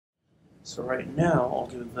So right now I'll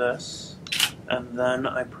do this, and then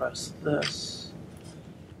I press this,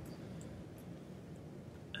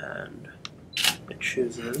 and it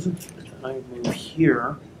chooses, and then I move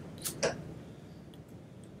here,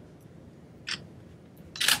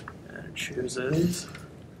 and it chooses,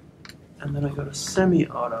 and then I go to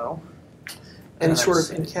semi-auto. Any sort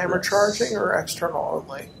of in-camera charging or external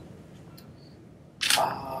only?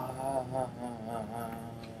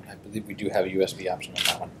 I believe we do have a USB option on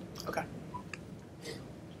that one. Okay.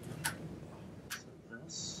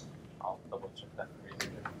 This. I'll double check that for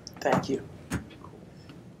you. Thank you.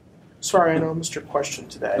 Sorry, I know I missed your question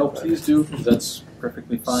today. No, but- please do. That's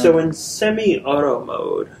perfectly fine. So in semi-auto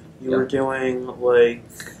mode, you Yeah. were doing like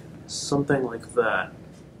something like that.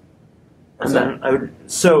 What's And then that? I would,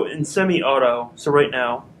 so in semi-auto, so right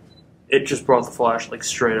now, it just brought the flash like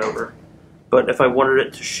straight over. But if I wanted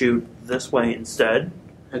it to shoot this way instead,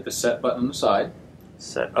 Hit the set button on the side.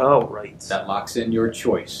 set, oh, right. That locks in your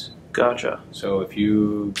choice. Gotcha. So if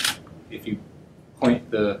you point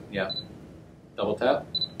the double tap,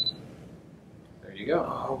 there you go.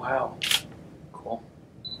 Oh, wow. Cool.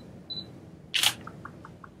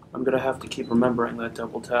 I'm going to have to keep remembering that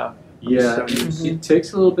double tap. Yeah, So it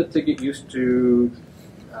takes a little bit to get used to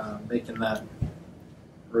making that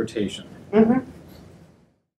rotation. Mm-hmm.